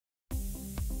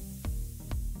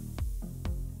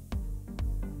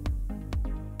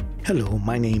Hello,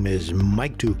 my name is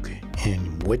Mike Duke,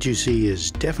 and what you see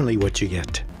is definitely what you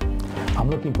get. I'm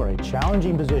looking for a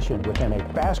challenging position within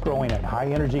a fast-growing and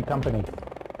high-energy company.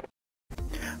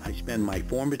 I spent my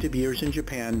formative years in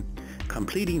Japan,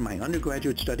 completing my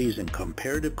undergraduate studies in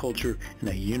comparative culture in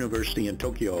a university in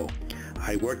Tokyo.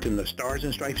 I worked in the Stars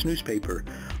and Stripes newspaper.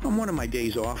 On one of my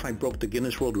days off, I broke the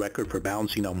Guinness World Record for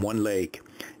balancing on one leg.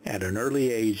 At an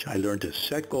early age, I learned to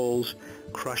set goals,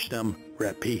 crush them,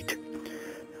 repeat,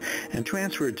 and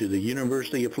transferred to the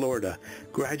University of Florida,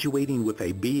 graduating with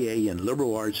a BA in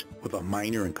liberal arts with a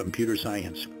minor in computer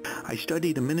science. I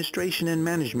studied administration and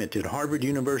management at Harvard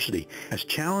University. As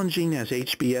challenging as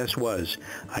HBS was,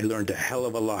 I learned a hell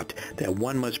of a lot, that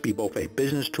one must be both a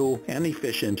business tool and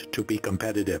efficient to be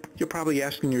competitive. You're probably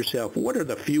asking yourself, what are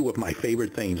the few of my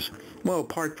favorite things? Well,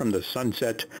 apart from the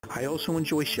sunset, I also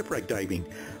enjoy shipwreck diving,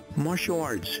 martial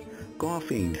arts,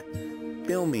 golfing,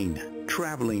 filming,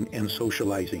 traveling, and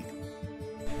socializing.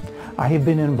 I have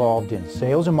been involved in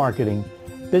sales and marketing,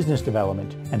 business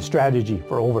development, and strategy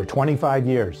for over 25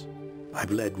 years.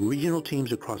 I've led regional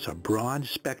teams across a broad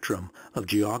spectrum of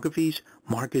geographies,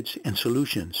 markets, and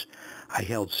solutions. I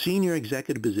held senior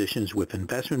executive positions with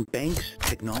investment banks,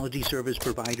 technology service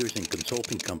providers, and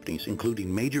consulting companies,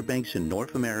 including major banks in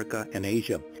North America and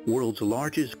Asia, world's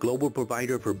largest global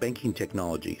provider for banking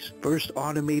technologies, first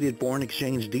automated foreign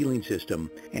exchange dealing system,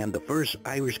 and the first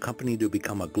Irish company to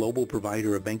become a global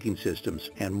provider of banking systems,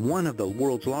 and one of the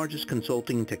world's largest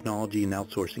consulting, technology, and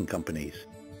outsourcing companies.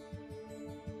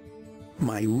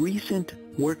 My recent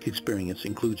work experience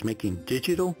includes making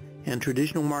digital and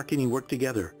traditional marketing work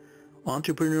together,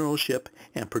 entrepreneurship,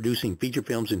 and producing feature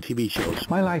films and TV shows.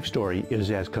 My life story is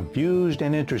as confused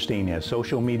and interesting as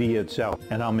social media itself,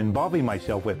 and I'm involving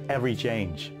myself with every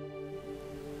change.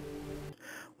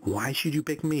 Why should you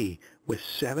pick me? With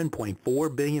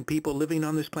 7.4 billion people living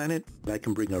on this planet, I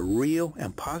can bring a real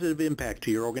and positive impact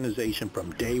to your organization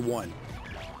from day one.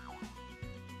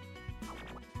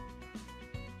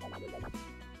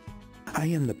 I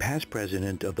am the past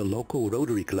president of the local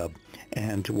Rotary Club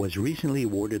and was recently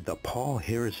awarded the Paul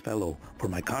Harris Fellow for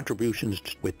my contributions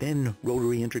within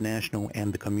Rotary International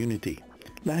and the community.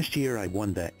 Last year I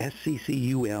won the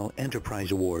SCCUL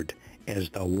Enterprise Award as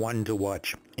the one to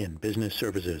watch in business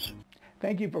services.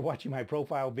 Thank you for watching my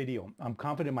profile video. I'm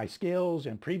confident my skills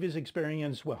and previous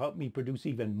experience will help me produce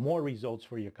even more results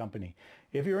for your company.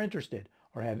 If you're interested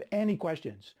or have any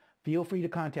questions, feel free to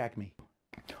contact me.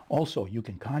 Also, you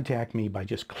can contact me by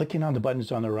just clicking on the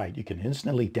buttons on the right. You can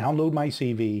instantly download my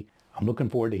CV. I'm looking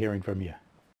forward to hearing from you.